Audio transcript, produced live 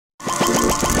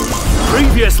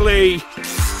previously,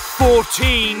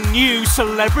 14 new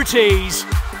celebrities.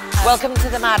 Welcome to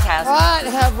the Madhouse. What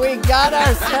have we got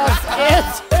ourselves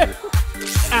into?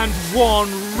 And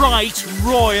one right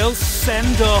royal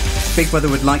send-up. Big Brother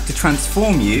would like to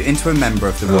transform you into a member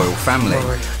of the royal family. Oh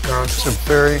my God, it's a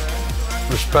very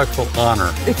respectful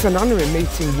honour. It's an honour in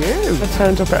meeting you. I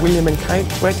turned up at William and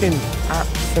Kate's wedding.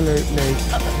 Absolutely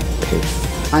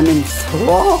pissed. I'm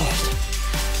enthralled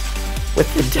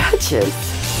with the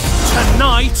Duchess.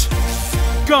 Tonight,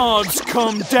 gods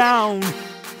come down.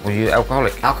 Were you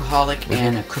alcoholic? Alcoholic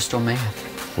and crystal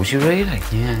meth. Was you really?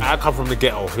 Yeah. I come from the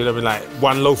ghetto, you know what I mean? Like,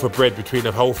 one loaf of bread between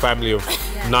a whole family of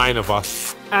 9 of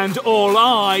us. And all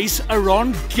eyes are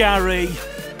on Gary.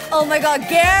 Oh my God,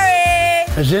 Gary!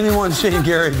 Has anyone seen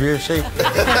Gary Busey?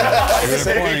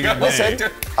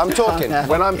 Listen, I'm talking.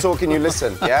 When I'm talking, you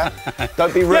listen, yeah?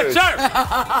 Don't be rude. Yes, sir!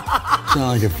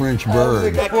 Sound like a French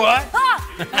bird. What?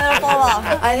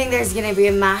 I think there's gonna be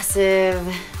a massive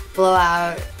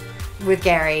blowout with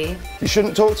Gary. You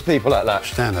shouldn't talk to people like that.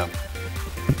 Stand up.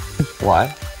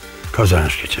 Why? Because I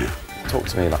asked you to. Talk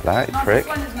to me like that, you prick.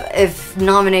 If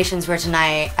nominations were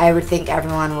tonight, I would think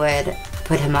everyone would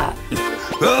put him up.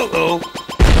 Uh-oh.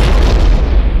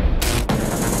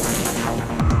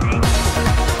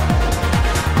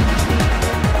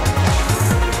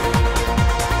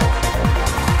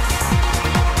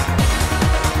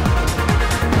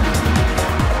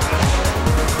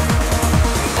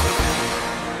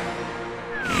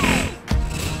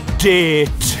 Day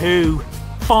 2,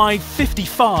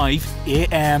 5:55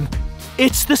 a.m.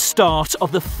 It's the start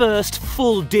of the first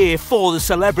full day for the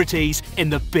celebrities in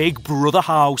the Big Brother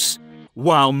house.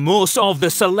 While most of the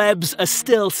celebs are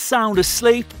still sound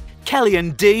asleep, Kelly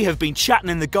and Dee have been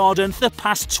chatting in the garden for the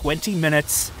past 20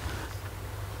 minutes.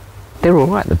 They're all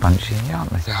right, the bunch of you, aren't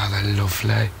they? Oh, they're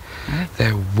lovely.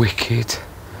 They're wicked.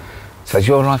 So has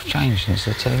your life changed since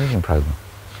the television programme?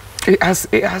 It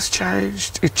has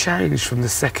changed. It changed from the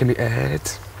second it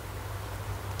aired.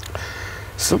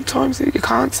 Sometimes you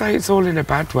can't say it's all in a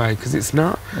bad way, because it's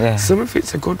not. Yeah. Some of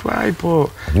it's a good way, but...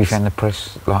 Have you found the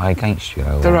press like against you?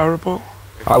 They're horrible.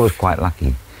 I was quite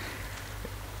lucky.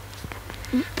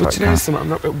 But you know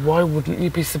something, why wouldn't you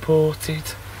be supported?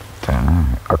 I don't know.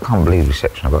 I can't believe the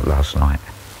reception I got last night.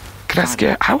 Can I ask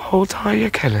you, how old are you,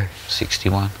 Kelly?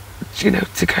 61. Do you know,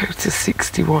 to go to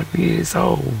 61 years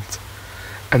old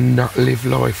and not live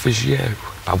life as you?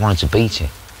 I wanted to beat it.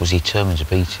 I was determined to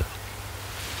beat it.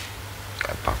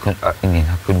 But I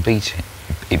couldn't beat it.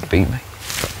 It beat me.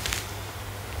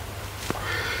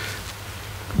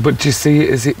 But do you see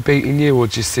it as it beating you, or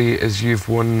do you see it as you've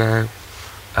won now?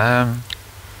 I've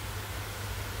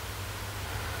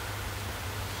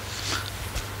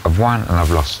won and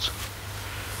I've lost.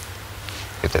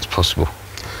 If that's possible.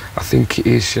 I think it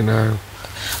is, you know.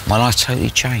 My life totally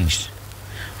changed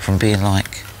from being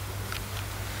like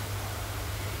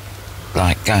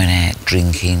going out,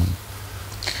 drinking.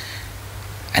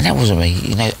 And that wasn't me,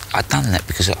 you know, I'd done that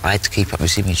because I had to keep up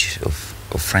this image of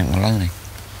Frank Maloney.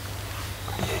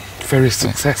 Very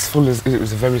successful, it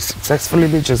was a very successful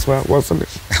image as well, wasn't it?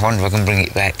 I wonder if I can bring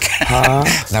it back.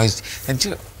 No,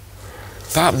 and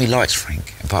part of me likes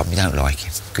Frank, and part of me don't like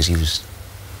him, because he was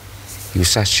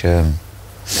such,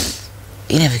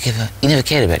 he never cared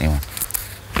about anyone.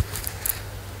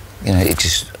 You know, it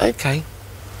just, okay,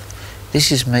 this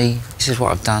is me, this is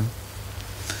what I've done.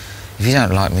 If you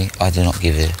don't like me, I do not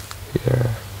give a...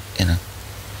 Yeah. You know.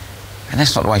 And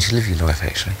that's not the way to live your life,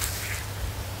 actually.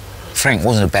 Frank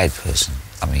wasn't a bad person.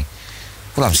 I mean,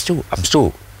 well, I'm still,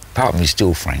 part of me is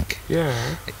still Frank. Yeah.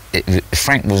 If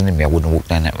Frank wasn't in me, I wouldn't have walked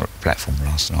down that platform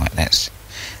last night. I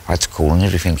had to call on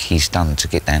everything he's done to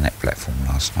get down that platform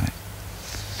last night.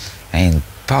 And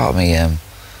part of me,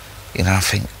 you know, I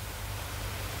think,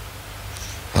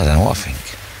 I don't know what I think.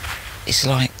 It's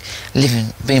like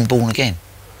being born again.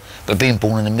 But being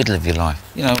born in the middle of your life,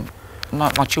 you know, my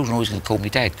children are always going to call me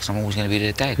dad, because I'm always going to be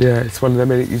their dad. Yeah, it's one of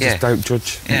them, you just don't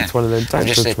judge. Yeah. It's one of them, don't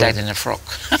just judge. their dad in a frock.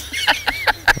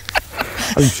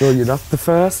 I'm sure you're not the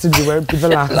first and you won't be the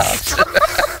last.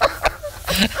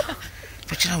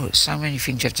 But you know, so many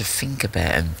things you have to think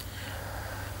about, and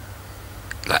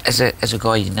like, as a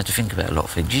guy, you didn't have to think about a lot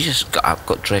of things. You just got up,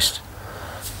 got dressed.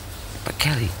 But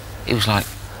Kelly, it was like,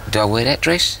 do I wear that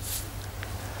dress?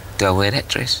 Do I wear that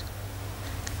dress?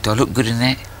 Do I look good in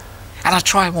that? And I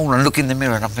try them all and look in the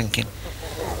mirror and I'm thinking...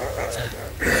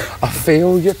 I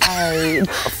feel your pain.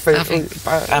 I feel your pain.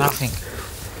 And I think,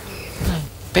 no,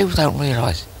 people don't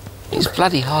realise it's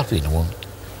bloody hard being a woman.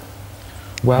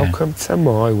 Welcome to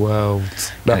my world.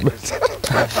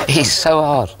 It's so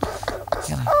hard.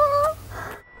 You know.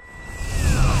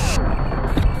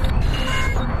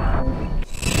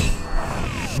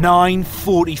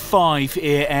 9:45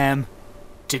 a.m.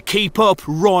 To keep up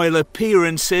royal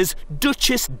appearances,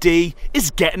 Duchess D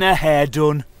is getting her hair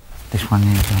done. This one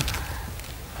needs that.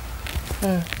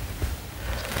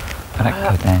 That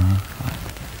go down there.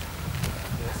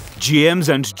 James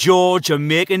and George are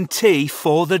making tea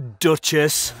for the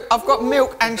Duchess. I've got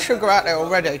milk and sugar out there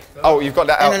already. Oh, you've got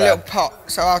that out in a little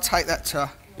pot, so I'll take that to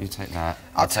her. You take that.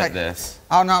 I'll take this.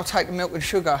 Oh, no, I'll take the milk with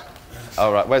sugar.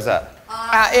 Oh, right. Where's that?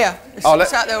 Out here. It's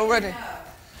out there already.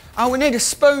 Oh, we need a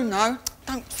spoon, though.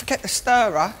 Don't forget the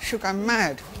stirrer. She'll go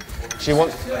mad. She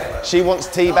wants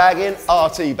tea bagging. Our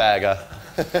tea bagger.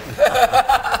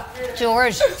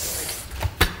 George,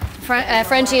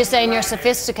 Frenchie is saying you're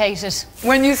sophisticated.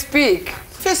 When you speak.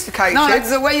 Sophisticated? No, like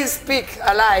the way you speak,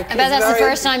 I like. I bet that's the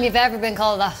first time you've ever been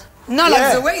called that. No,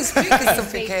 like the way you speak is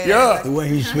sophisticated. Yeah. The way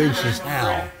he speaks is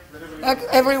how? Like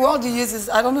every word he uses,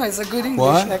 I don't know, it's a good English.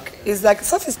 What? Like, it's like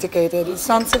sophisticated. It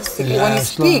sounds sophisticated when you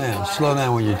speak. Slow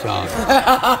down when you talk.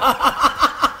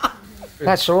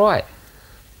 That's all right.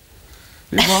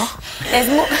 What? There's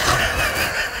more.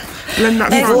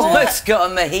 There's almost got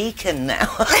a Mohican now.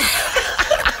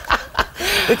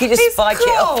 We could just spike it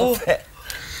up a bit.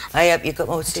 I hope you've got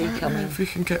more tea coming. If we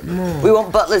can get more. We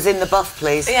want butlers in the buff,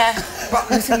 please. Yeah.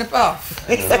 Butlers in the buff.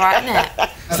 Right now.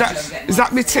 Is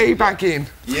that my tea bagging?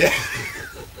 Yeah.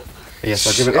 Yes,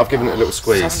 I've given it a little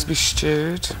squeeze. It has to be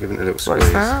stewed. I've given it a little squeeze. What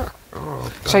is that?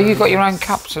 Oh, so you've got your own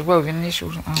cups as well, with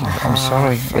initials? Oh, I'm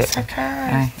sorry. It's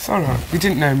okay. It's all right. You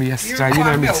didn't know me yesterday. You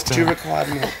know me today. Do you require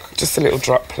milk? Just a little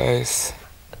drop, please.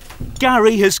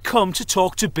 Gary has come to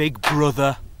talk to Big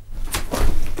Brother.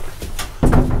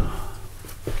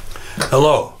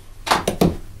 Hello.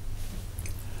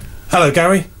 Hello,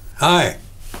 Gary. Hi.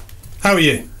 How are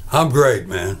you? I'm great,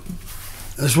 man.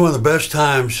 This is one of the best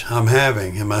times I'm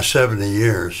having in my 70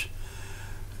 years.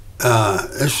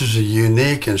 This is a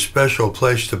unique and special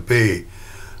place to be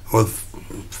with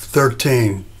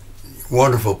 13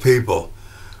 wonderful people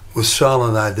with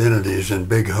solid identities and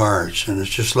big hearts, and it's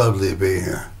just lovely to be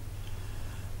here.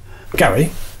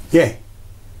 Gary? Yeah?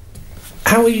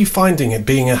 How are you finding it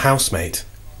being a housemate?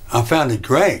 I found it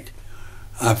great.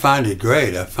 I find it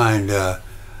great. I find I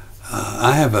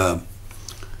have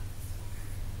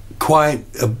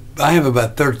I have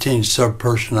about 13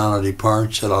 sub-personality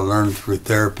parts that I learned through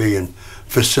therapy and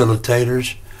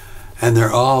facilitators, and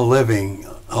they're all living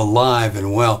alive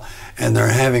and well, and they're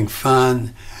having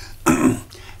fun.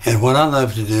 And what I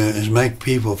love to do is make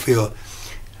people feel,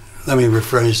 let me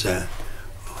rephrase that.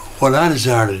 What I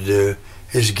desire to do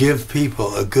is give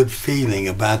people a good feeling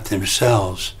about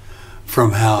themselves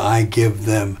from how I give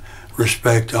them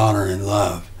respect, honor, and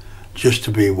love, just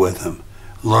to be with them,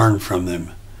 learn from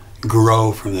them,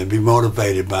 grow from them, be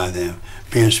motivated by them,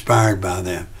 be inspired by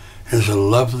them. It's a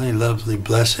lovely, lovely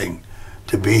blessing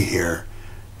to be here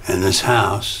in this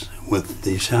house with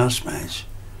these housemates.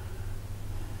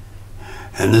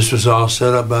 And this was all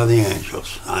set up by the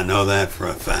angels. I know that for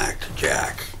a fact,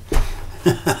 Jack.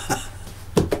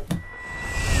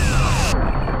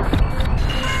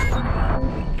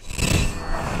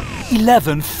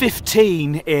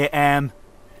 11:15 a.m.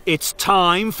 It's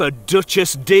time for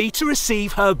Duchess D to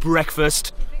receive her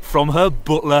breakfast from her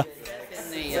butler.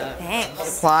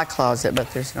 Supply closet,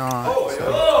 but there's not.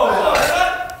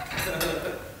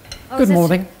 Good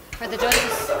morning. For the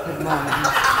Duchess. Good morning.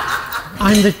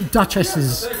 I'm the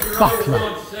Duchess's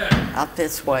butler. Up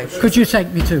this way. Could you take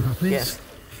me to her, please? Yes.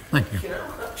 Thank you.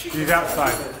 She's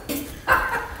outside.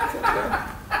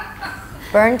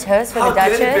 Burnt toast for the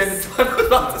Duchess?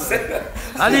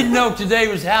 I didn't know today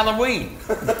was Halloween.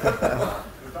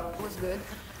 Was good.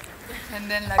 And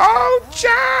then like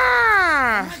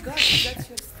Jack!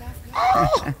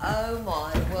 Oh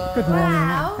my word. Good morning.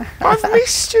 Wow. I've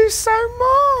missed you so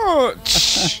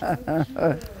much.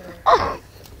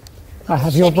 I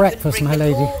have your breakfast, my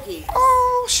lady.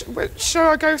 Oh, shall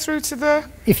I go through to the...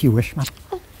 If you wish, madam.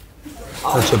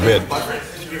 That's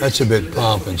a bit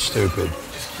pomp and stupid.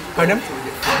 Pardon?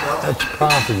 That's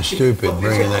pomp and stupid,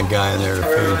 bringing that guy in there to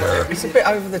feed her. it's a bit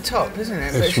over the top, isn't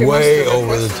it? It's way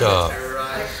over the top.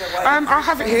 I'll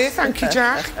have it here, thank you,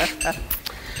 Jack.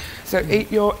 So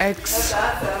eat your eggs.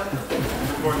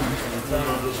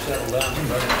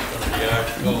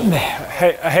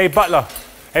 Hey, Butler.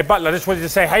 Hey, Butler, I just wanted to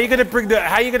say, how you gonna bring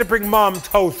Mum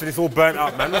toast and it's all burnt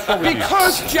up, man? What's wrong with you?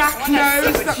 Because Jack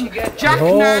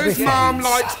knows Mum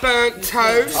likes burnt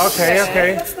toast.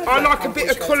 Okay. I like a bit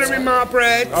of colour in my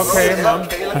bread. Okay, Mum.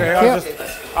 Okay,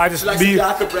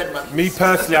 me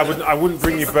personally, I wouldn't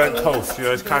bring you burnt toast. You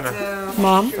know, it's kind of.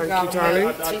 Mum, thank you, darling.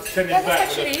 I'd send it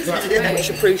back. Much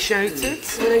appreciated.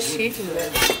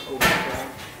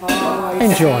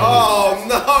 Enjoy. Oh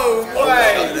no!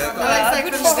 way!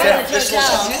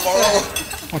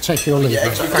 I'll take your leave.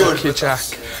 Thank you, Jack.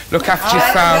 Look after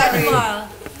yourself.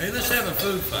 Hey, let's have a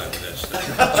food fight with that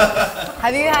stuff.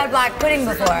 Have you had black pudding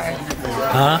before?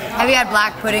 Huh? Have you had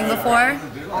black pudding before?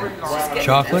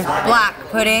 Chocolate? Black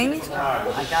pudding?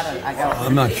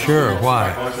 I'm not sure.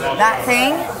 Why? That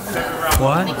thing?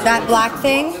 What? That black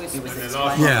thing?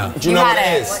 Yeah. Do you know what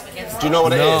it is? Do you know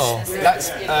what it is?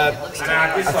 That's, I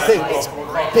think it's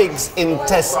pig's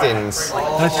intestines.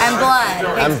 And blood.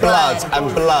 And blood.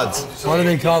 And blood. Why do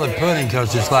they call it pudding?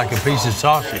 Because it's like a piece of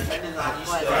sausage.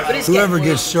 Whoever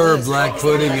gets served black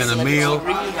pudding in a meal,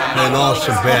 they lost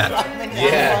a bet.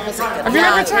 Yeah. Have you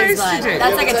ever tasted it?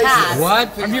 That's like a task. What?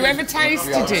 Have you ever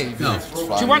tasted it? No.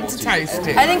 Do you want to taste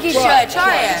it? I think you should.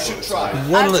 Try it.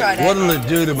 What'll it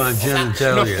do to my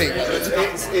genitalia?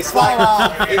 It's like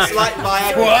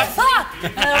Viagra. What?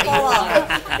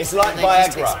 It's like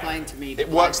Viagra. It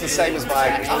works the same as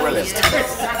Viagra. It's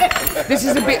brilliant. This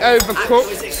is a bit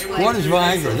overcooked. What is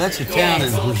Viagra? That's a town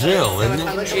in Brazil, isn't it?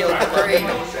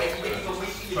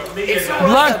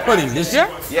 Black pudding. This,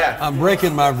 yeah. I'm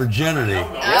breaking my virginity.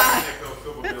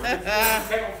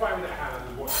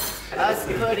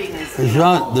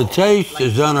 The taste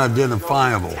is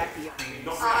unidentifiable.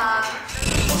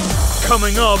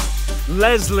 Coming up,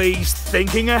 Leslie's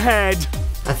thinking ahead.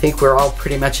 I think we're all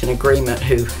pretty much in agreement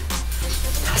who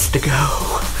has to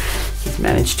go. He's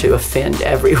managed to offend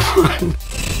everyone.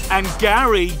 And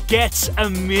Gary gets a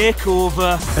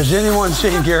makeover. Has anyone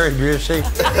seen Gary Busey?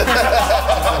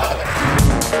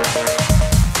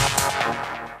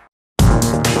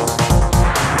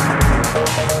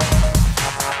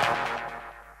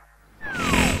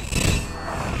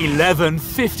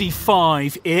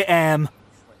 11:55 a.m.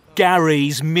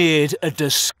 Gary's made a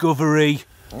discovery.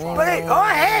 Oh,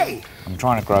 hey! I'm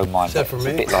trying to grow mine. Is that for it's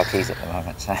me? a bit like his at the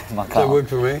moment, so I can't. Is that work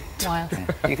for me? Wow.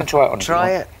 You can try it on. Try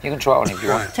if you want. You can try it on if you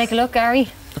want. Take a look, Gary.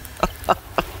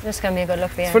 This is going to be a good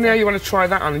look for you. It's funny how you want to try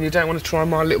that on and you don't want to try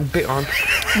my little bit on.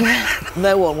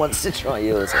 No one wants to try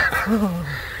yours on.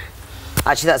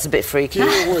 Actually, that's a bit freaky.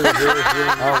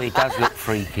 Oh, he does look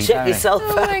freaky. Check yourself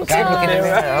out. Oh my Go look in the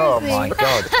mirror. God. Oh my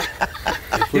God.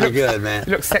 Pretty good, man.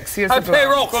 You look sexy as a I play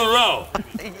rock and roll.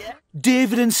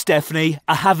 David and Stephanie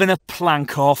are having a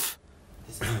plank off.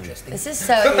 This is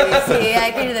so easy.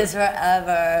 I can do this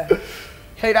forever.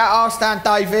 Keep that arse down,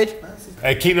 David.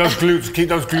 Hey, keep those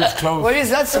glutes closed. What is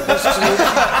that supposed to do?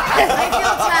 I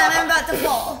feel tan. I'm about to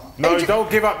fall. No, don't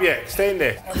give up yet. Stay in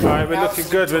there. All right, we're looking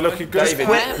good. We're looking good. David,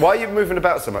 why are you moving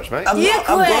about so much, mate? You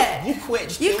quit. You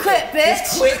quit. You quit,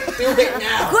 bitch. Quit. Do it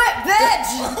now. Quit, bitch.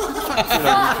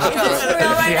 Fuck. Is this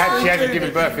real right now? She hasn't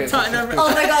given birth yet. Oh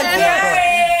my God,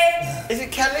 Gary. Is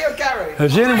it Kelly or Gary?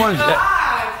 Has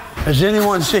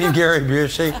anyone seen Gary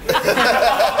Busey?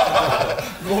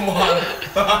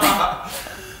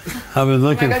 I've been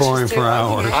looking for him for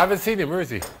hours. I haven't seen him. Where is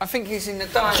he? I think he's in the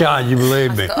dining. God, you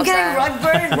believe me? I'm getting rug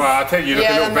burn. Well, I'll tell you, you look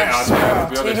a little better. I'll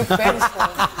be honest.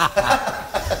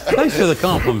 Thanks for the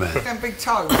compliment. He's got a big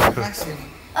toe. Massive.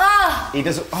 Ah. He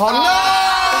doesn't. Oh, no!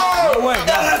 Oh, wait,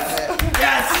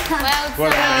 Yes!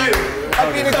 Well done.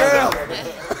 I've been a girl.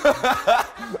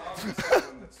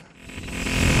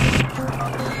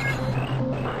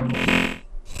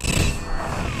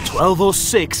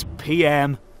 12:06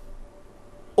 p.m.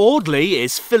 Audley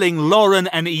is filling Lauren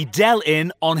and Edel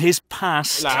in on his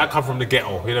past. Like, I come from the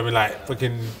ghetto, you know what I mean? Like,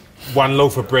 fucking one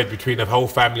loaf of bread between a whole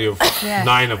family of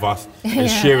 9 of us and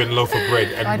sharing a loaf of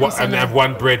bread and have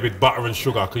one bread with butter and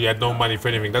sugar because you had no money for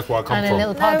anything. That's where I come And from. a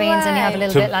little pot of beans and you have a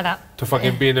little bit like that. To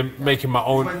fucking making my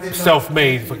own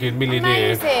self-made fucking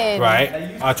millionaire, Amazing.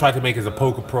 right? I tried to make it as a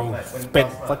poker pro,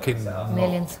 spent fucking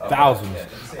Millions. thousands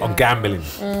on gambling,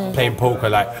 playing poker,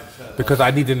 like, because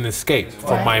I needed an escape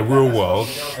from my real world.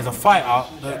 As a fighter,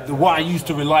 what I used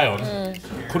to rely on,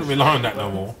 couldn't rely on that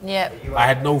no more. Yep. I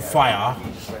had no fire.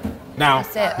 Now,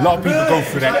 That's it. a lot of people go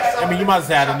through that. I mean, you might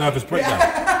say I had a nervous breakdown,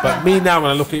 but me now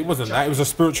when I look at it, it wasn't that. It was a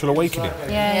spiritual awakening.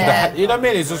 Yeah. You know what I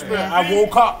mean? It's a spirit. I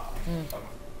woke up.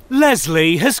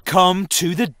 Leslie has come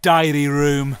to the diary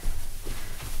room.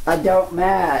 I don't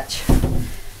match.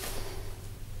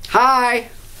 Hi.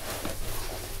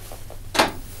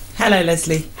 Hello,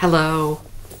 Leslie. Hello.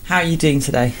 How are you doing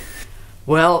today?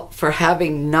 Well, for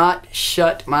having not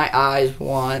shut my eyes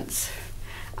once,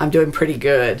 I'm doing pretty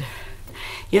good.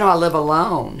 You know, I live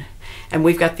alone, and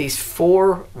we've got these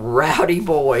 4 rowdy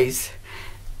boys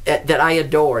that I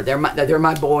adore. They're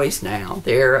my boys now.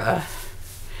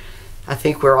 I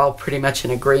think we're all pretty much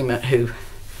in agreement who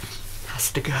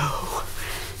has to go.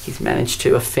 He's managed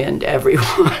to offend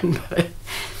everyone, but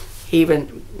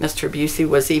Mr. Busey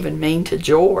was even mean to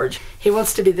George. He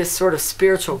wants to be this sort of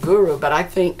spiritual guru, but I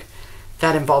think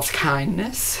that involves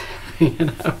kindness,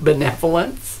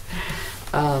 benevolence.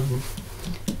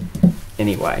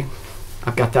 Anyway,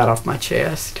 I've got that off my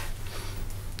chest.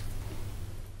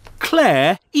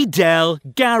 Claire, Edel,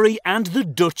 Gary and the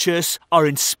Duchess are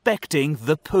inspecting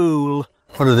the pool.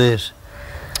 What are these?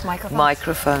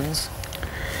 Microphones.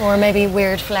 Or maybe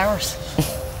weird flowers.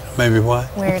 Maybe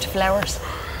what? Weird flowers.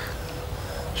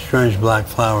 Strange black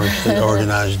flowers that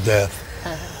organize death.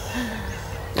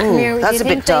 Ooh, that's a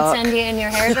bit dark. Do you think they'd send you in your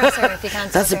hairdresser if you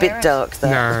can't That's a sort your bit hair dark, though.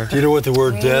 No. Do you know what the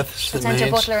word Really? death Send means?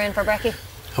 your butler in for brekkie.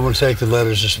 I'm going to take the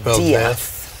letters that spell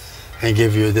death and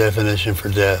give you a definition for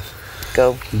death.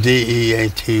 Go.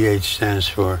 DEATH stands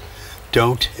for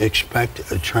don't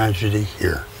expect a tragedy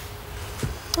here.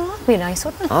 Oh, that'd be nice,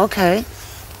 wouldn't it? Okay.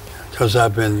 Because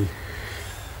I've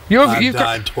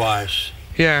died twice.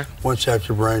 Yeah. Once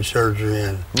after brain surgery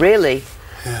and. Really?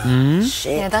 Yeah. Mm-hmm.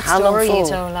 Shit. Yeah, that How story long you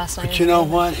for? told last night. But you know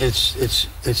what?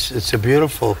 It's a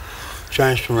beautiful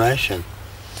transformation.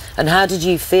 And how did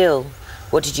you feel?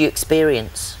 What did you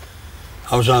experience?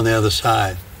 I was on the other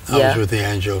side. I was with the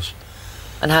angels.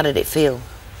 And how did it feel?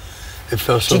 It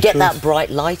felt so. Did you get that bright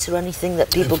light or anything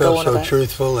that people go on about? It felt so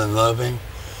truthful and loving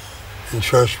and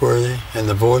trustworthy. And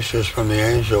the voices from the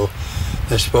angel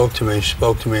that spoke to me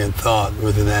in thought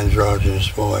with an androgynous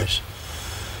voice.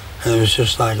 And it was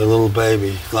just like a little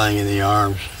baby lying in the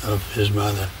arms of his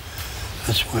mother.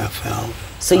 That's the way I felt.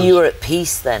 So you were at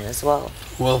peace then as well?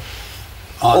 Well,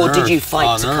 or did you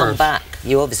fight to come back?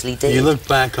 You obviously did. You look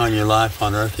back on your life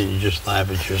on Earth and you just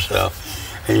laugh at yourself.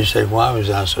 And you say, why was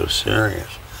I so serious?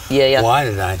 Yeah, yeah. Why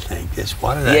did I think this?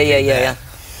 Why did I do that? Yeah.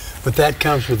 But that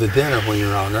comes with the dinner when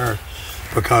you're on Earth.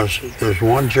 Because there's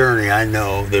one journey I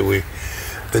know that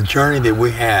the journey that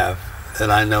we have that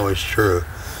I know is true,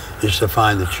 is to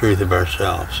find the truth of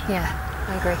ourselves. Yeah,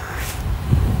 I agree.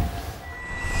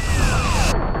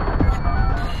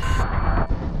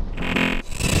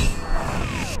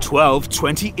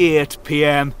 £12:28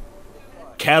 p.m.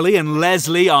 Kelly and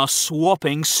Leslie are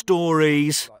swapping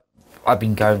stories. I've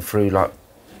been going through like,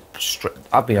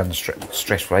 I've been under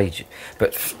stress for ages,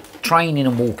 but training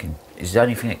and walking is the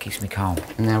only thing that keeps me calm.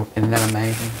 Isn't that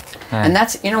amazing? Yeah. And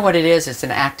that's, you know what it is? It's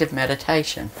an active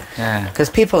meditation. Yeah.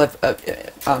 Because people have,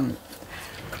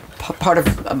 part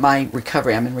of my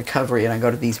recovery, I'm in recovery and I go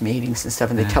to these meetings and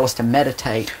stuff and they tell us to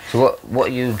meditate. So what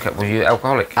are you, were you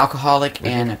alcoholic? Alcoholic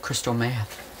and crystal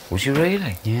meth. Was you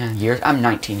really? Yeah, I'm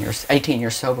 18 years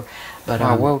sober. But,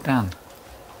 oh, well done.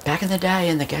 Back in the day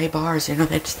in the gay bars, you know,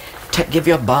 they just give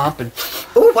you a bump and,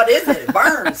 ooh, what is it? It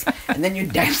burns. And then you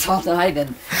dance all night.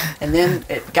 And then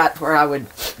it got where I would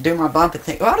do my bump and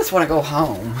think, well, I just want to go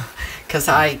home. Because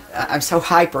I'm so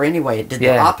hyper anyway. It did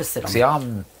the opposite. See,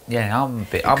 I'm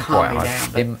quite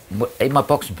hyper. In my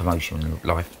boxing promotion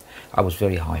life, I was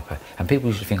very hyper. And people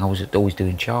used to think I was always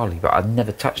doing Charlie, but I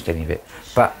never touched any of it.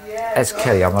 But as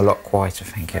Kelly, I'm a lot quieter,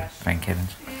 thank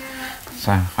heavens.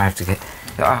 So I have to get...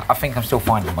 I think I'm still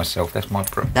finding myself. That's my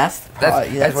problem. That's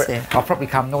it. I'll probably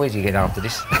come noisy again after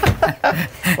this.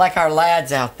 Like our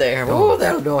lads out there. Oh,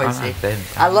 they're noisy.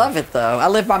 I love it though. I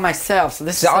live by myself, so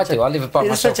this is I live by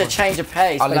myself. It's such a change of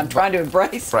pace, but I'm trying to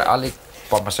embrace it. Right, I live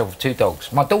by myself with 2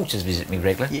 dogs. My daughters visit me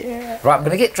regularly. Yeah. Right, I'm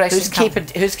going to get dressed.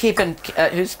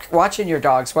 Who's watching your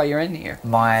dogs while you're in here?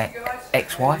 My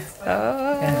ex-wife.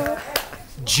 Oh.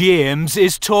 James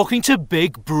is talking to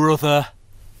Big Brother.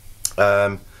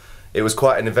 It was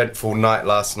quite an eventful night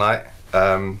last night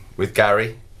with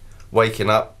Gary, waking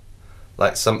up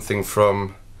like something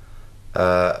from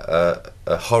a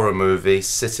horror movie,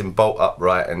 sitting bolt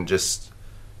upright and just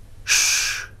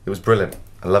shh. It was brilliant.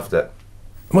 I loved it.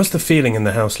 What's the feeling in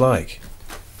the house like?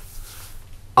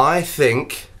 I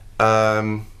think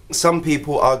some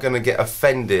people are going to get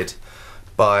offended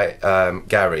by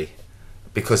Gary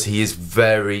because he is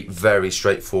very, very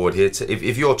straightforward.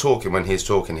 If you're talking when he's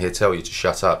talking, he'll tell you to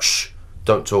shut up. Shh,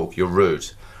 don't talk, you're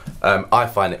rude. I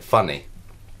find it funny.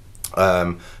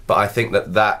 But I think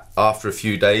that after a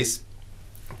few days,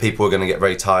 people are going to get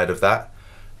very tired of that.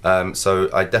 So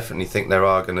I definitely think there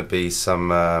are going to be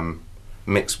some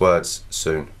mixed words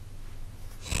soon.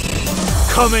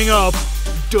 Coming up,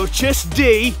 Duchess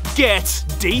D gets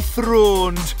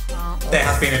dethroned. There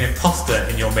has been an imposter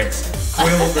in your midst.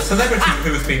 Will the celebrity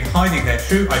who has been hiding their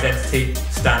true identity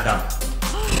stand up?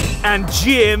 And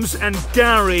James and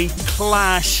Gary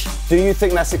clash. Do you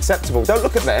think that's acceptable? Don't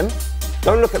look at them.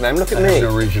 Don't look at them, look at me. I have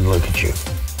no reason to look at you.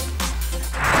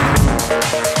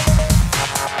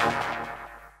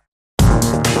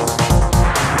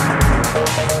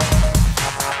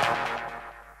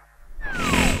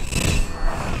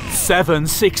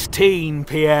 7:16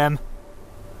 p.m.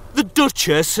 The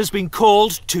Duchess has been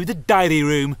called to the diary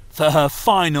room for her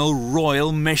final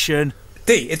royal mission.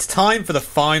 D, it's time for the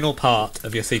final part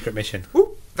of your secret mission.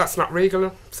 Ooh, that's not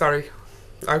regal. Sorry.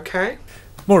 Okay.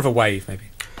 More of a wave, maybe.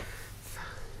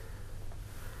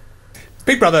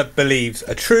 Big Brother believes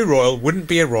a true royal wouldn't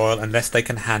be a royal unless they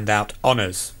can hand out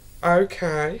honours.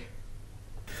 Okay.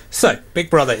 So, Big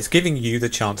Brother is giving you the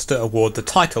chance to award the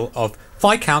title of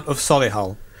Viscount of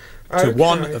Solihull to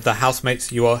one of the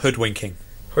housemates you are hoodwinking.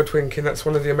 Hoodwinking, that's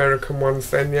one of the American ones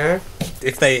then, yeah?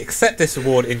 If they accept this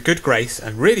award in good grace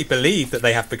and really believe that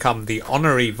they have become the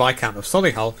honorary Viscount of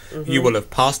Solihull, you will have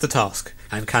passed the task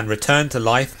and can return to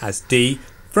life as D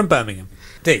from Birmingham.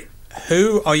 D,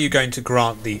 who are you going to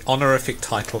grant the honorific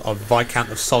title of Viscount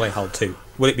of Solihull to?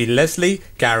 Will it be Leslie,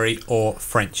 Gary or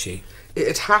Frenchie?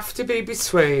 It'd have to be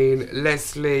between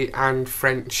Leslie and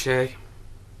Frenchie.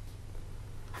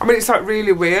 I mean, it's like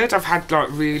really weird. I've had like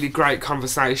really great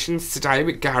conversations today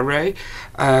with Gary.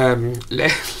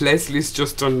 Leslie's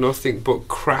just done nothing but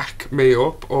crack me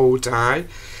up all day.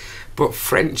 But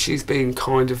Frenchie's been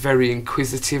kind of very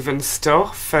inquisitive and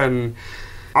stuff. And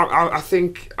I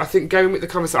think going with the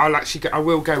conversation, I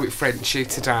will go with Frenchie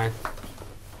today.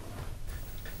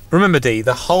 Remember, D,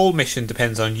 the whole mission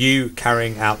depends on you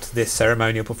carrying out this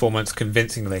ceremonial performance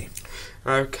convincingly.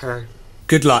 Okay.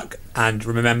 Good luck, and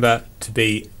remember to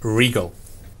be regal.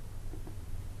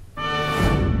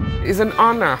 It's an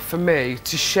honour for me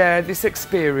to share this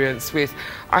experience with,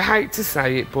 I hate to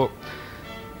say it, but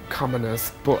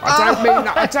commoners. But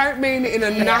I don't mean it in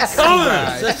a nasty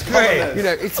way. That's great. You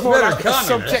know, it's more like a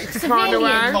subject kind of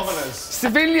way.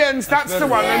 Civilians, that's the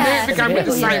one. I knew it began with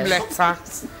the same letter.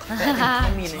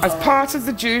 As part of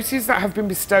the duties that have been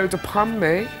bestowed upon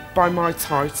me by my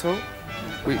title,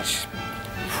 which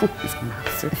is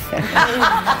massive,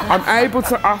 I'm able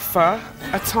to offer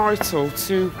a title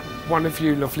to one of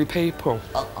you lovely people.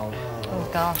 Oh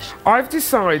gosh. I've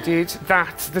decided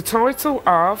that the title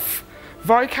of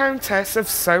Viscountess of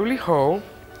Solihull,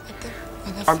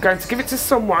 I'm going to give it to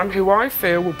someone who I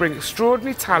feel will bring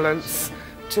extraordinary talents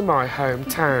to my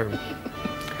hometown.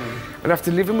 And after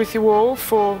living with you all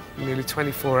for nearly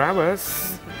 24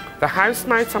 hours, the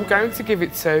housemate I'm going to give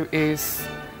it to is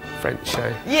Frenchie.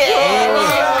 Thank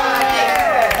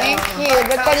you.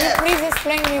 But can you please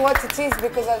explain me what it is,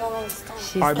 because I don't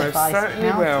understand. I most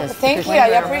certainly will. Thank you. I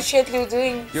appreciate you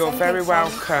doing. You're very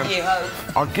welcome.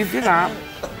 I'll give you that,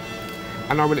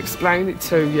 and I will explain it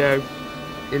to you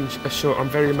in a short. I'm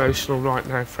very emotional right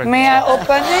now, Frenchie. May I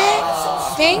open it?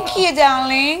 Thank you,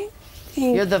 darling.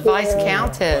 You're the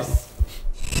Viscountess.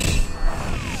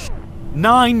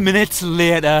 9 minutes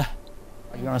later.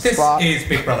 This is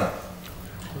Big Brother.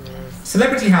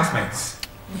 Celebrity housemates,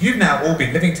 you've now all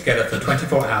been living together for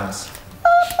 24 hours.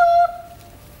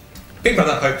 Big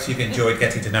Brother hopes you've enjoyed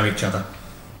getting to know each other.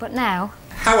 But now...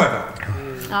 However,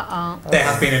 there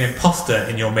has been an imposter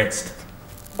in your midst.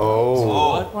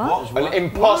 What? An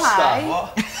imposter?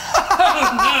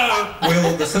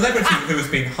 Will the celebrity who has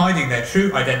been hiding their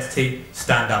true identity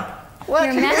stand up? What?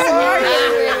 You're messing with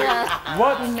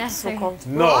What? You're messing.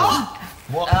 No.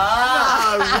 What?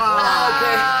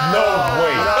 No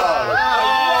way.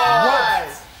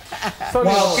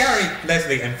 While Gary,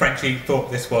 Leslie and Frenchie thought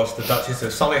this was the Duchess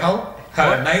of Solihull,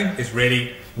 her name is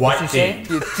really White D.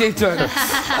 You didn't.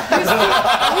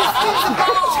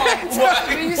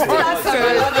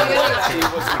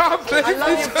 I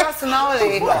love your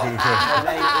personality.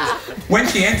 When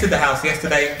she entered the house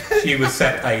yesterday, she was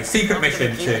set a secret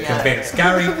mission to convince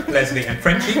Gary, Leslie and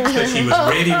Frenchie that she was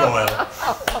really royal.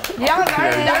 We only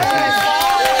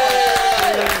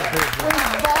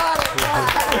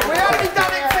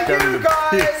done it for you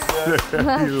guys.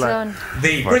 Well done.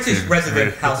 The British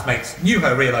resident housemates knew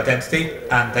her real identity,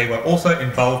 and they were also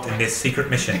involved in this secret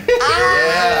mission. I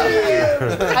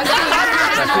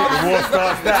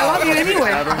love you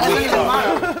anyway.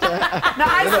 No, I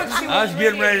thought she was I was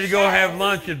getting ready to go have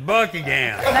lunch at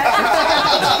Buckingham.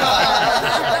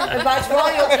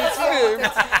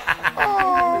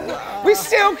 We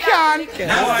still can. As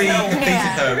she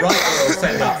completed her right royal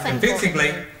setup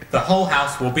convincingly, the whole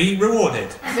house will be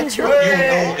rewarded. You will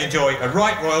all enjoy a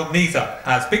right royal knees up,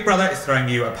 as Big Brother is throwing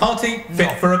you a party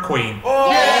fit for a queen.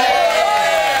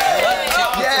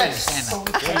 Yes.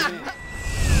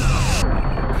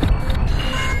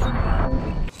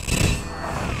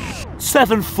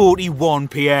 7:41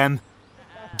 p.m.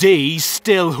 Dee's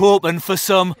still hoping for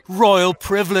some royal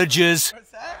privileges.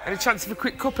 Any chance of a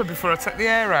quick cuppa before I take the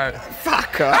air out?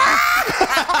 Fuck her.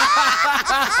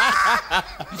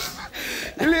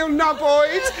 You little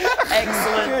knoboid.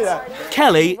 Excellent.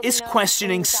 Kelly is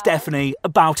questioning Stephanie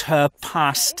about her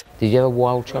past. Did you have a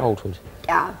wild childhood?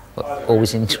 Yeah.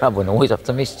 Always in trouble and always up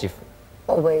to mischief?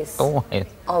 Always. Always?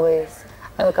 Always.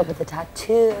 I woke up with a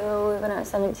tattoo when I was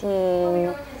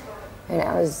 17, and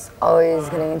I was always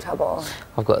getting in trouble.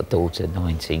 I've got a daughter,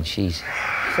 19. She's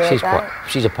like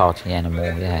a party animal,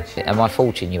 yeah. And my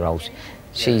 14-year-old,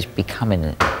 she's becoming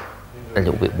a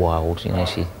little bit wild. You know,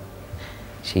 she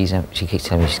keeps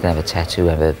telling me she's gonna have a tattoo,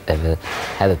 have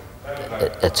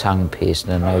a tongue pierced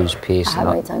and a nose pierced. I have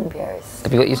my tongue pierced.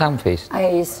 Have you got your tongue pierced? I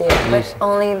used to, but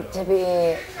only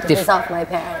to piss off my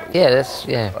parents.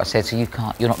 Yeah, I said, so you're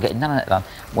not getting none of that done.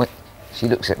 She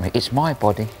looks at me, it's my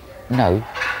body. No,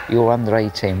 you're under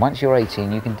 18. Once you're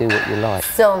 18, you can do what you like.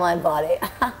 Still my body.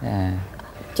 Yeah.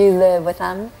 Do you live with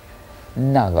them?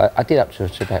 No, I did up to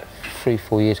about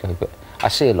 3-4 years ago, but I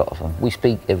see a lot of them. We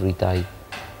speak every day.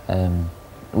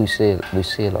 We see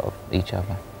a lot of each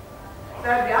other.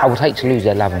 I would hate to lose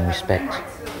their love and respect.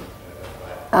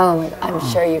 Oh, I'm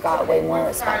sure you got way more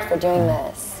respect for doing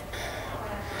this.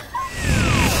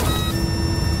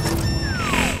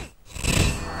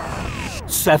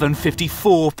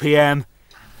 £7:54 p.m.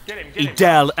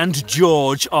 Edel and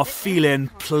George are feeling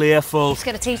playful. Just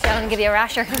get a teeth down and give you a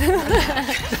rasher.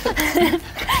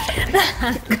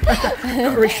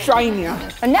 Restrain you.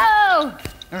 No!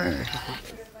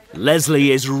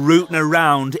 Leslie is rooting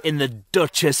around in the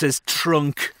Duchess's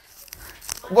trunk.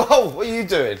 Whoa, what are you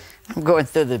doing? I'm going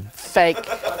through the fake.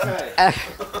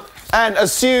 And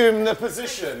assume the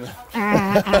position.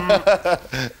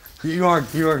 You are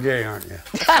gay, aren't you?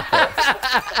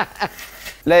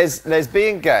 There's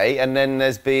being gay, and then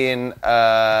there's being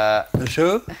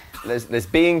who? There's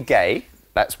being gay.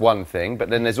 That's one thing, but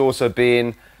then there's also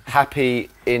being happy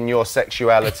in your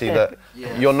sexuality, that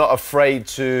you're not afraid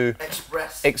to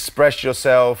express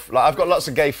yourself. Like, I've got lots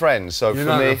of gay friends, so you're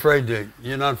for me,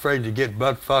 you're not afraid to get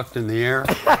butt fucked in the air.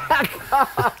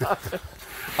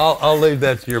 I'll leave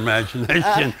that to your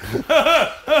imagination.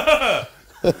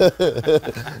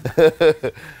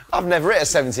 I've never hit a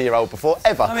 70-year-old before,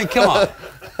 ever. I mean, come on.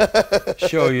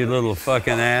 Show your little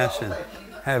fucking ass and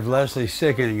have Leslie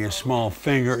sticking a small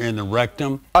finger in the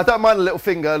rectum. I don't mind a little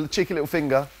finger, a cheeky little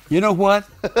finger. You know what?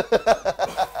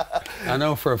 I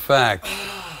know for a fact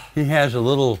he has a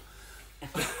little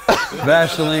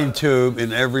Vaseline tube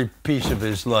in every piece of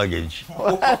his luggage.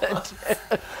 What?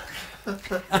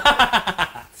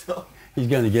 He's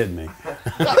gonna get me.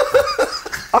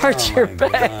 Arch your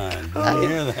back. God, you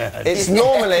hear that? It's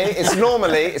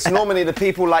normally the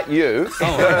people like you.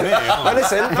 No,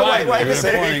 listen. No, wait,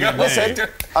 listen. Listen.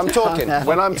 I'm talking.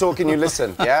 When I'm talking, you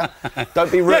listen. Yeah. Don't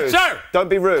be rude. Yes, sir. Don't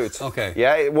be rude. Okay.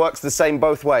 Yeah. It works the same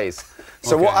both ways.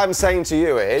 So what I'm saying to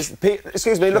you is,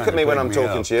 excuse me. Look at me when I'm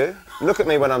talking to you. Look at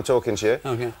me when I'm talking to you.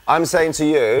 Okay. I'm saying to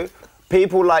you,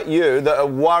 people like you that are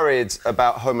worried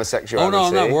about homosexuality. Oh no,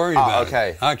 I'm not worried about it.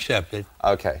 it. I accept it.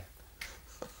 Okay.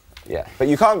 Yeah, but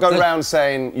you can't go around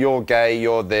saying you're gay,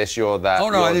 you're this, you're that. Oh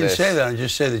no, I didn't say that. I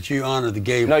just said that you honor the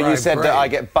gay pride. No, you said that I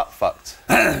get butt fucked.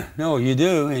 No, you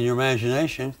do in your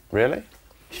imagination. Really?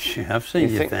 I've seen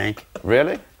you think.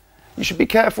 Really? You should be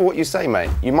careful what you say, mate.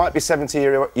 You might be 70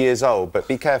 years old, but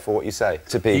be careful what you say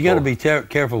to people. You got to be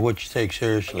careful what you take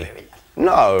seriously.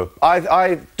 No,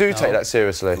 I do take that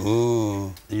seriously.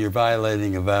 Ooh, you're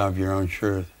violating a vow of your own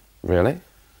truth. Really?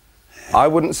 I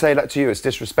wouldn't say that to you. It's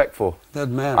disrespectful.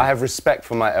 Doesn't matter. I have respect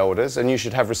for my elders, and you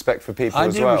should have respect for people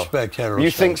as well. I do respect heterosexuals.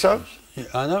 You think so? Yeah,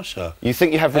 I know so. You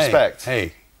think you have respect?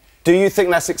 Hey. Do you think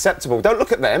that's acceptable? Don't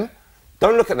look at them.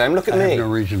 Don't look at them. Look at me. I have no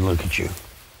reason to look at you.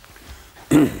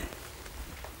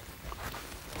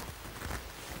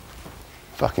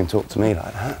 Fucking talk to me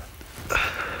like that.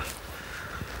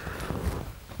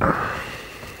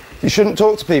 You shouldn't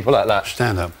talk to people like that.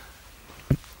 Stand up.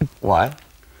 Why?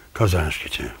 Because I asked you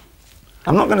to.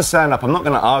 I'm not going to stand up. I'm not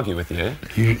going to argue with you.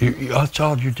 That's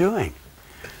all you're doing.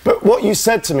 But what you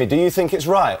said to me, do you think it's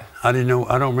right? I didn't know.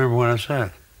 I don't remember what I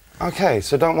said. Okay,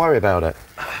 so don't worry about it.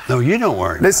 No, you don't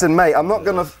worry. Listen, mate, I'm not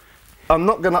going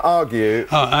to argue.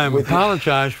 I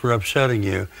apologize for upsetting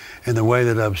you in the way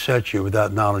that I upset you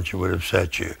without knowledge it would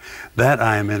upset you. That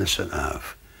I am innocent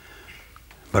of.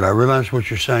 But I realize what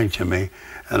you're saying to me,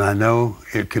 and I know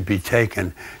it could be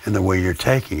taken in the way you're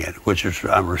taking it, which is,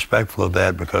 I'm respectful of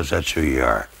that because that's who you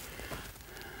are.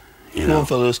 You know? Come on,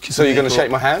 fellas. So you're going to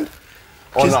shake my hand?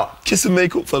 Or not? Kiss and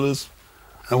make up, fellas.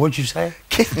 What'd you say?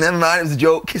 Kiss, never mind, it was a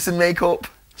joke. Kiss and make up.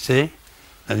 See?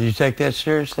 Now, do you take that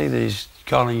seriously, that he's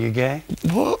calling you gay?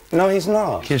 What? No, he's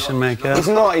not. Kiss and make up? He's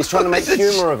not. He's trying to make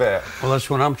humour of it. Well, that's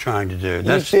what I'm trying to do.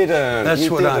 That's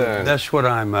what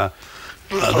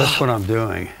I'm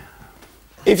doing.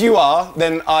 If you are,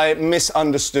 then I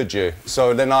misunderstood you.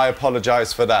 So then I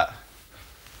apologise for that.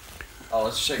 Oh,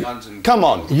 let's shake hands and... Come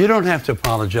on. You don't have to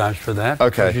apologise for that. Okay.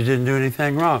 Because you didn't do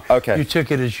anything wrong. Okay. You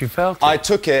took it as you felt it. I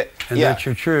took it, And yeah. that's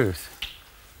your truth.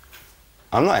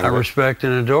 I'm not I angry. respect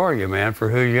and adore you, man, for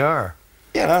who you are.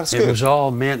 Yeah, that's good. It was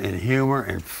all meant in humour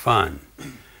and fun.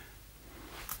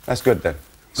 That's good then.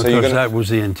 So Because that was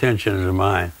the intention of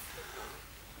mine.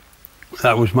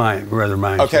 That was my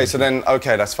Okay, so then,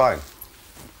 okay, that's fine.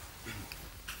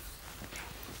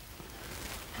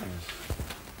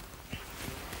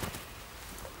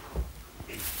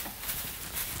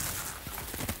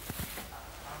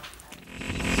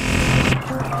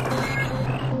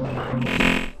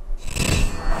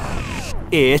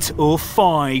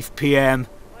 (8:05 p.m).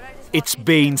 It's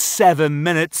been 7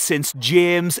 minutes since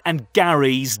James and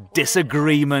Gary's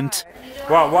disagreement.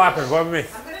 What happened? What with me?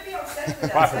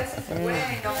 What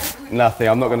happened? Nothing,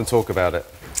 I'm not going to talk about it.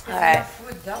 All right.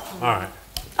 All right.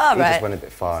 All He just right. went a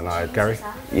bit far and I... Gary?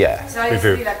 Yeah. With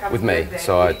who? With me.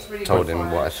 So I told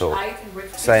him what I thought.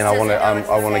 Saying I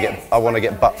want to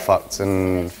get butt fucked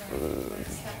and...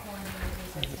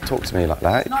 talk to me like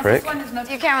that, you prick.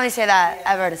 You can't really say that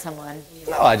ever to someone.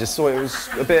 No, I just thought it was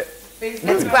a bit...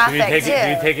 It's graphic, Did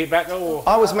you too. take it back though?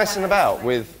 I was messing about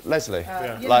with Leslie.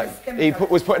 Like, he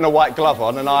was putting a white glove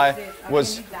on and I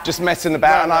was just messing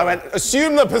about and I went,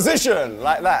 assume the position,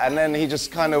 like that. And then he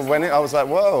just kind of went in. I was like,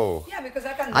 whoa.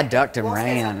 I ducked and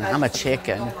ran. I'm a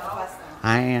chicken.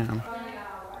 I am.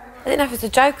 I didn't know if it was a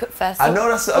joke at first. I know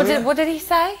that's... What did he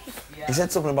say? He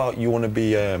said something about you want to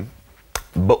be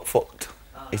butt fucked.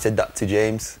 He said that to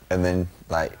James, and then,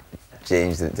 like,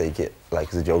 James didn't take it, like,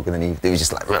 as a joke, and then he was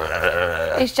just like...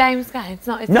 Is James gay? It's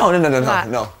not.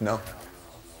 No.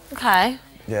 Okay.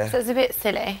 Yeah. So it's a bit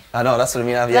silly. I know, that's what I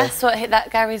mean. Yeah. That's what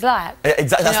that Gary's like. Yeah,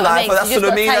 exactly. You That's know what I thought. So That's you what I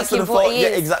just mean. gotta That's what I take him for thought. he Yeah,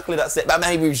 is. exactly. That's it. But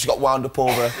maybe we just got wound up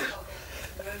over.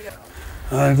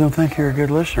 I don't think you're a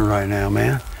good listener right now,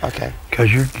 man. Okay.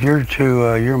 Because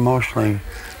you're emotionally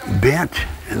bent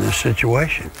in this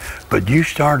situation. But you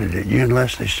started it. You and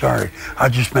Leslie started. I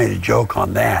just made a joke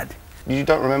on that. You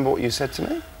don't remember what you said to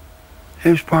me? It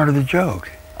was part of the joke.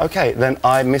 Okay, then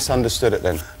I misunderstood it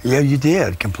then. Yeah, you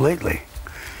did, completely.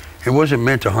 It wasn't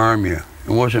meant to harm you.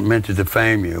 It wasn't meant to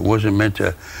defame you. It wasn't meant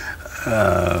to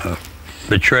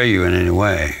betray you in any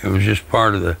way. It was just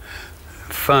part of the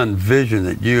fun vision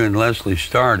that you and Leslie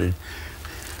started.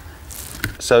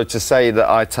 So to say that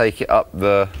I take it up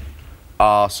the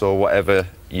arse or whatever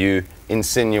you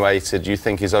insinuated you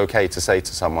think is okay to say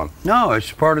to someone? No,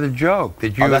 it's part of the joke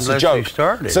that you and that's a Leslie joke.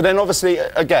 started. So then obviously,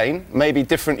 again, maybe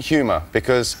different humour,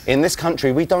 because in this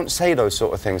country we don't say those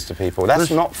sort of things to people.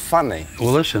 That's not funny.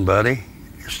 Well, listen, buddy.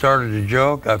 You started a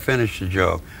joke, I finished a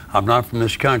joke. I'm not from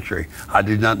this country. I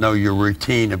did not know your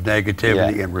routine of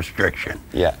negativity and restriction.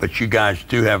 Yeah. But you guys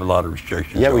do have a lot of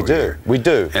restrictions. Yeah, we over do. here. We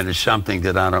do. And it's something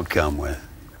that I don't come with.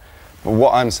 But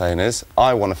what I'm saying is,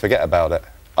 I want to forget about it.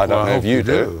 I don't know if you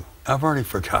do. I've already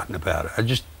forgotten about it. I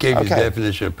just gave you the Okay.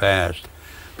 definition of past.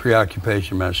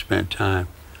 Preoccupation about spent time.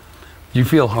 Do you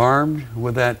feel harmed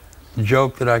with that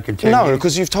joke that I continued? No,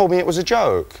 because you've told me it was a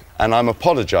joke, and I'm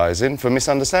apologising for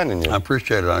misunderstanding you. I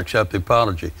appreciate it. I accept the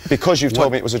apology. Because you've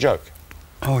told me it was a joke.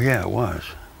 Oh, yeah, it was.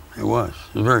 It was.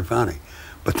 It was very funny.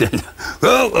 But then,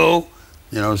 uh-oh,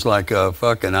 you know, it's like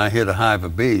fucking I hit a hive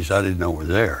of bees I didn't know were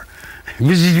there.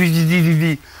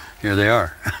 Here they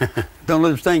are. Don't let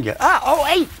them sting you.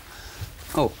 Hey!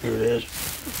 Oh, here it is.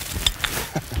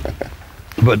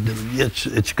 But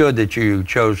it's good that you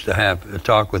chose to have a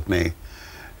talk with me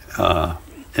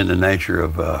in the nature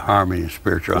of harmony and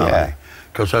spirituality,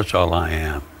 because that's all I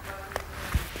am.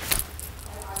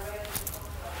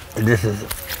 This is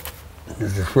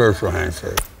a spiritual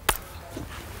handshake.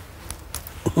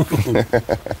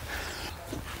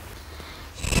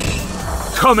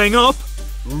 Coming up,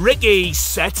 Ricky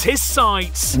sets his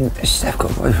sights. Steph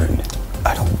got a boyfriend.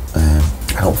 I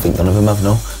don't think none of them have,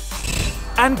 no.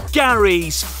 And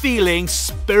Gary's feeling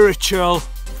spiritual.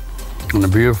 On a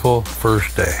beautiful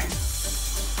first day.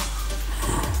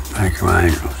 Thank you, my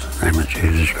angels. In the name of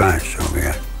Jesus Christ, so be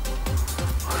it.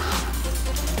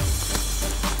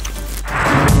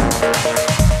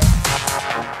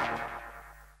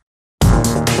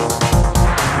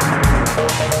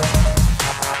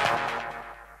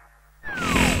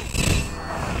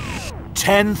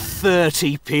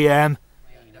 (10:30 p.m).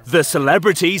 The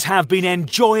celebrities have been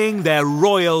enjoying their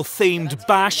royal-themed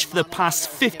bash for the past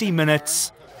 50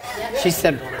 minutes. She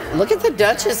said, look at the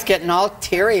Duchess getting all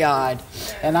teary-eyed.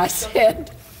 And I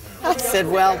said,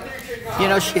 well, you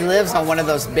know, she lives on one of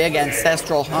those big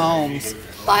ancestral homes.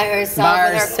 By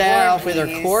herself with her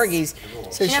corgis.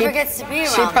 So She never gets to be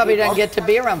She around probably people. doesn't get to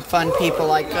be around fun people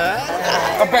like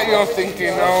that. I bet you're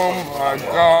thinking, oh my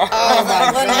God. Oh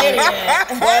my What an idiot.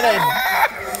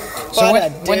 So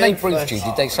when they briefed you,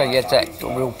 did they say you had that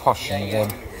real posh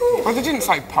and Well, they didn't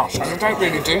say posh, and I don't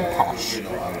really do posh.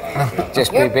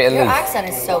 just be a bit Your aloof? accent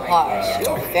is so posh.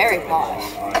 You're very posh.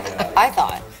 I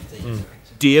thought.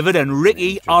 David and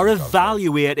Ricky are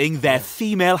evaluating their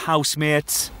female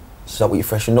housemates. Is that what you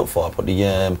freshened up for? I put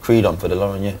the Creed on for the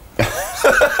Lauren, yeah.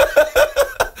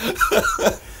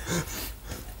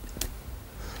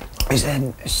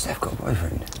 Has Steph got a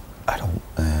boyfriend? I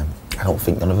don't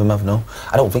think none of them have, no.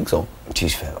 I don't think so.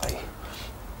 She's fair, like.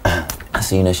 I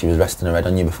seen her, she was resting her head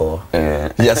on you before.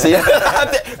 Yeah, see?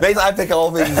 Basically, I pick all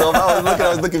things up. I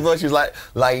was looking for her, she was like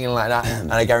lying like that.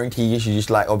 And I guarantee you, she just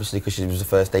like, obviously, because she was the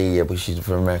first day here, but she's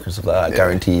from America and stuff like that, I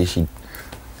guarantee you she.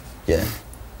 Yeah.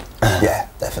 Yeah,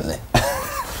 definitely.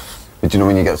 But you know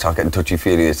when you start getting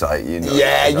touchy-feely, it's like, you know...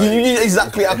 Yeah, you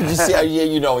exactly, I can just see how, yeah,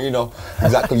 you know.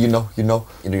 Exactly, you know. You're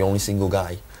the only single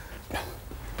guy.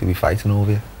 They be fighting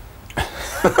over you.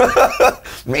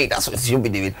 Mate, that's what she'll be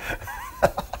doing.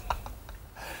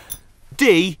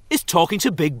 Dee is talking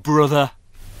to Big Brother.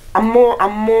 I'm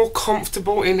more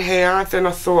comfortable in here than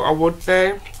I thought I would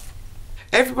be.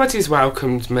 Everybody's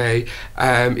welcomed me.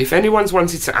 If anyone's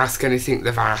wanted to ask anything,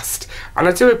 they've asked. And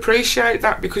I do appreciate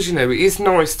that because, you know, it is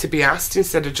nice to be asked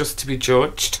instead of just to be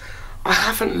judged. I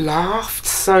haven't laughed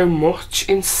so much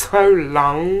in so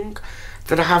long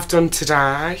that I have done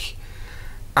today.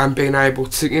 And being able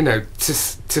to, you know, to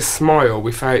smile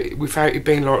without it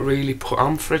being like really put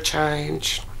on for a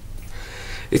change.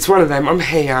 It's one of them. I'm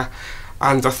here,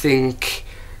 and I think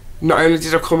not only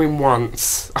did I come in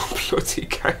once, I bloody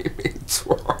came in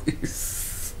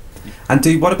twice. And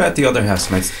Dee, what about the other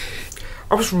housemates?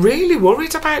 I was really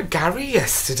worried about Gary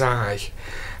yesterday,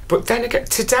 but then again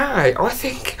today, I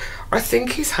think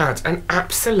he's had an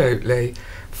absolutely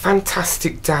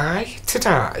fantastic day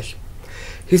today.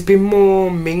 He's been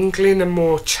more mingling and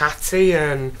more chatty,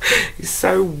 and he's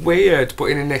so weird, but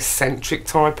in an eccentric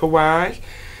type of way.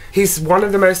 He's one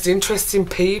of the most interesting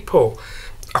people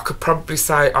I could probably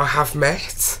say I have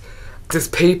met. There's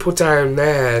people down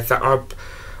there that are...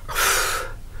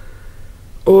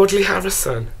 Audley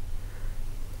Harrison,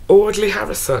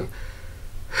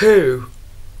 who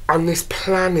on this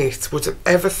planet would have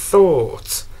ever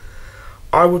thought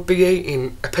I would be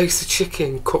eating a piece of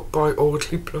chicken cooked by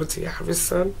Audley bloody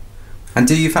Harrison? And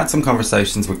Dee, you've had some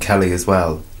conversations with Kelly as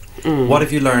well. What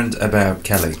have you learned about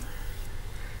Kelly?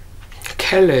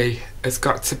 Kelly has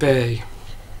got to be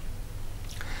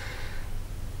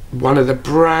one of the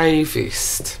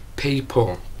bravest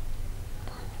people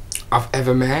I've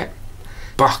ever met.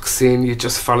 Boxing, you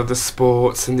just follow the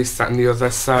sports and this, that and the other,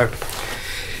 so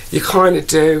you kind of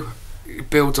do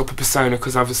build up a persona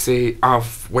because obviously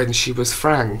of when she was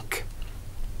Frank.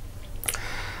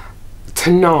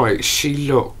 Tonight she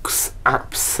looks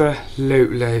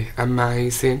absolutely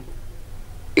amazing.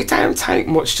 It don't take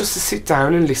much just to sit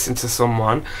down and listen to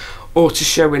someone or to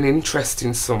show an interest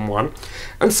in someone,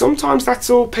 and sometimes that's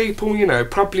all people, you know,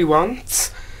 probably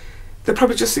want. They're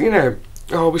probably just, you know,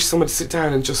 oh, I wish someone would sit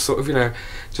down and just sort of, you know,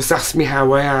 just ask me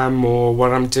how I am or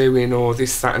what I'm doing or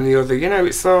this, that and the other. You know,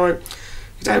 it's like,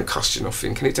 it don't cost you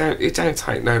nothing, and it don't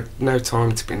take no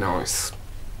time to be nice.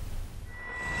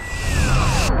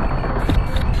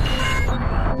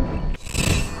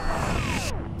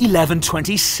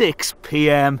 £11:26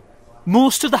 p.m.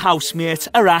 Most of the housemates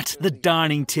are at the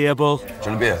dining table. Do you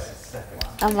want a beer?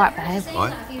 I'm right, babe.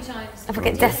 Right. If I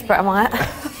get desperate, I might.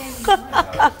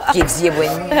 Gives you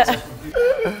wind.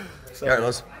 Yeah, it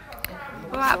was.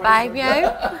 All right, babe, you?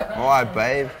 All right,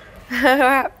 babe. All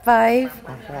right, babe.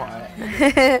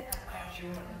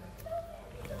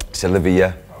 C'est la vie,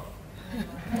 yeah.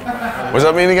 What does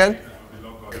that mean again?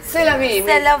 C'est la vie.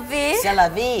 C'est la vie. C'est la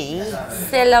vie.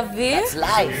 C'est la vie. It's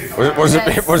life. What does it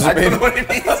mean? What does it mean? what it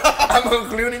means. I have no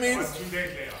clue what it means.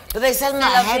 But they said in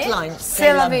that headline,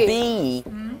 C'est la vie.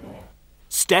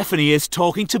 Stephanie is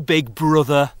talking to Big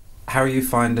Brother. How are you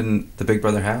finding the Big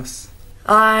Brother house?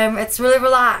 It's really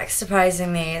relaxed,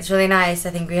 surprisingly. It's really nice.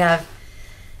 I think we have,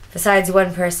 besides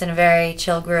one person, a very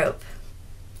chill group.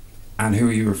 And who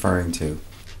are you referring to?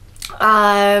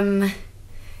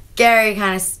 Gary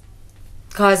kind of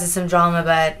causes some drama,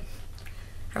 but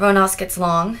everyone else gets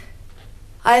along.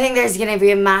 I think there's gonna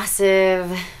be a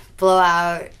massive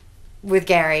blowout with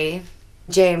Gary.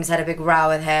 James had a big row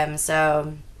with him,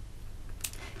 so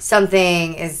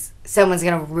someone's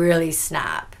gonna really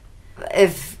snap.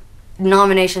 If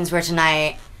nominations were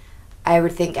tonight, I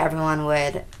would think everyone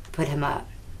would put him up.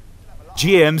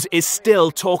 James is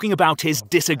still talking about his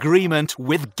disagreement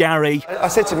with Gary. I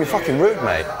said to him, "You're fucking rude,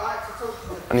 mate."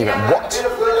 And he went, "What?"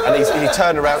 And he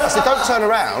turned around. I said, "Don't turn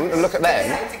around and look at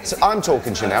them. So I'm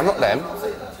talking to you now, not them.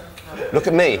 Look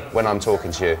at me when I'm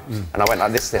talking to you." And I went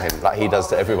like this to him, like he does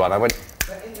to everyone. I went...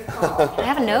 I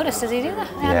haven't noticed. Does he do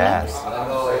that? Yeah.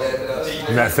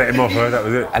 And that set him off, huh? That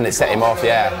was it? And it set him off,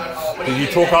 yeah. Did you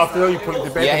talk after though? You put it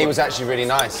to bed? Yeah, he was actually really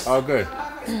nice. Oh, good.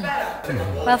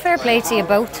 Well, fair play to you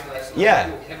both. Yeah.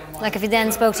 Like if he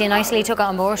then spoke to you nicely, he took it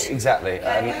on board. Exactly.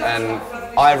 And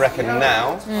I reckon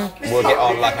now we'll get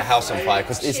on like a house on fire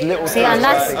because it's little... See, and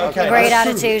that's great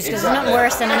attitudes, because there's nothing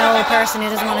worse than an old person who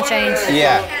doesn't want to change.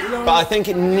 Yeah, but I think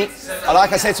it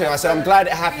like I said to him, I said, I'm glad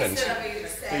it happened.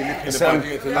 So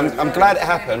I'm glad it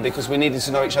happened because we needed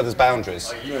to know each other's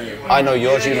boundaries. I know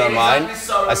yours, you know mine.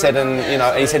 I said, and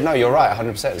he said, no, you're right,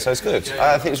 100%. So it's good.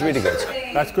 I think it's really good.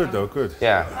 That's good though, good.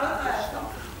 Yeah.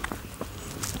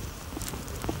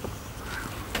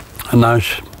 A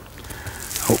nice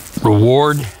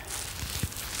reward,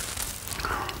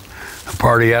 a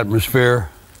party atmosphere,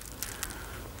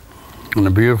 and a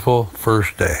beautiful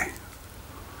first day.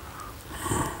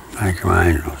 Thank you, my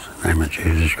angels. In the name of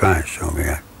Jesus Christ, so be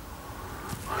it.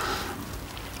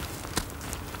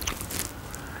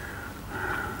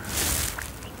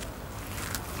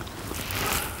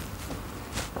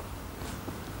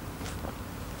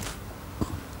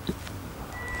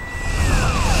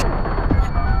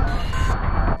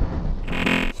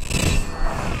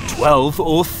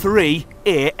 (12:03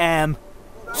 a.m).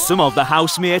 Some of the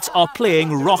housemates are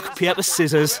playing rock, paper,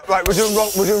 scissors. Right, we're doing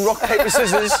rock, paper,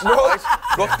 scissors.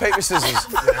 Rock, paper, scissors.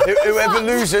 Whoever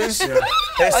loses...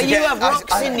 Oh, you have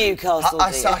rocks in Newcastle,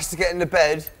 has to get into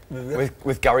bed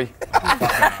with Gary.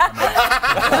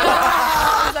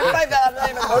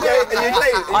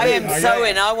 I am so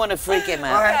in. I want to freak him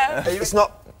out. It's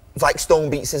not like stone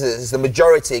beat scissors. The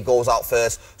majority goes out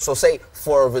first. So say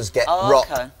 4 of us get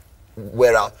rocked. Okay.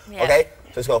 We're out. Yeah. Okay?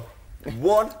 Let's go.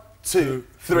 1, 2,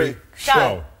 3,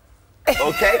 show.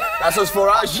 Okay? That's us 4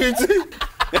 hours shooting.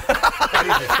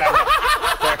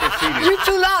 You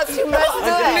two lads, you must do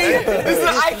it. This is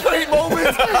an iconic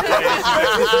moment.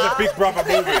 This is a big brother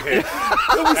moment here.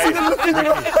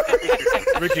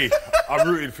 Ricky, I'm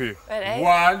rooting for you. Ready?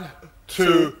 1,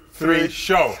 2, 3,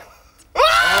 show.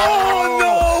 Oh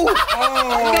no!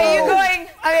 Okay, you're going.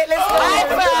 Okay, let's go.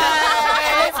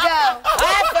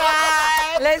 Let's go.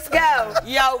 Let's go.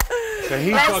 Yo. So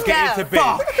he's got to get into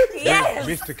bed. Yes.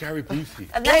 Mr. Gary Busey.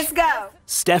 Let's go.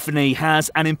 Stephanie has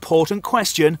an important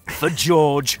question for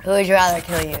George. Who would you rather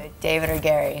kill you, David or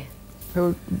Gary?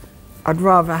 I'd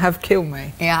rather have killed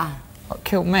me. Yeah.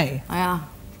 Killed me? Yeah.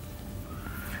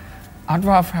 I'd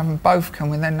rather have them both kill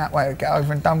me, then that way I'd get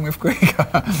over and done with Gregor.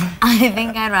 I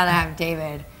think I'd rather have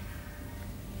David.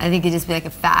 I think it'd just be like a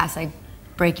fast, like,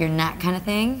 break your neck kind of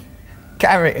thing.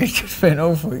 Gary, it's just been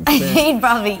awful experience. He'd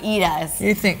probably eat us.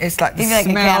 You think it's like the He'd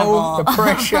be smell, like a the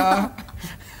pressure.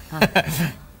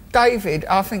 David,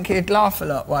 I think he'd laugh a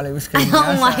lot while he was killing me.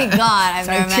 Oh my God, I've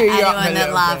never met anyone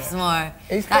that laughs bit. more.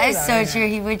 He's That is cool, so though, true,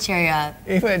 he would cheer you up.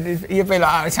 You'd be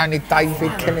like, oh, it's only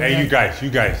David killing me. Hey, you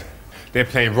guys. They're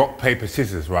playing rock, paper,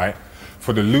 scissors, right?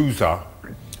 For the loser,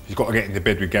 he's got to get into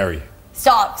bed with Gary.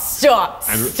 Stop.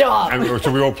 And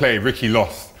so we all play. Ricky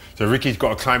lost. So Ricky's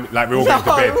got to climb, like we're all going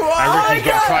to bed. And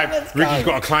Ricky's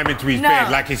got to climb into his bed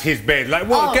like it's his bed. Like,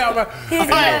 what? Get over. He's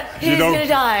gonna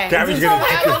die. Gary's going to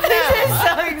kick him. This is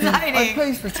so exciting. Oh,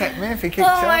 please protect me if he kicks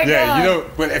off. off. Yeah,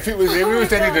 well, if it was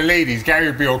any of the ladies, Gary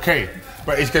would be okay.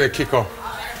 But he's going to kick off.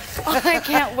 I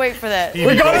can't wait for that.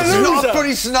 We got a loser. It's not a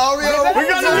funny scenario. We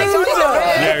got a loser.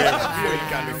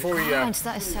 Yeah. Before we... That is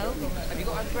so good. Have you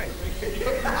got a break?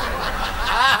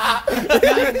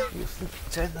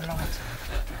 Turn the lights on.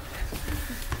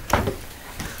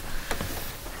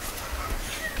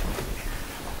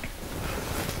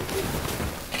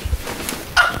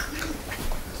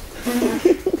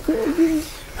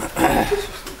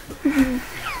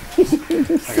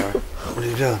 What are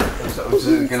you doing? I'm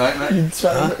saying good night, mate.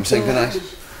 I'm saying good night.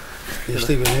 You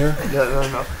sleeping here?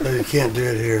 No. No, you can't do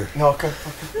it here. No, okay.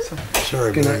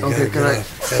 Sorry, good night. Okay, good night.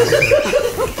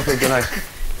 Okay, good night.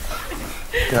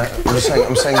 Good night.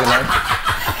 I'm saying good night.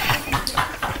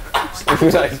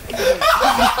 Good night.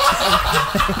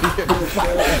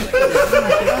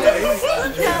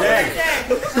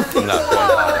 No.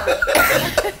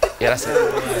 Yeah, that's it.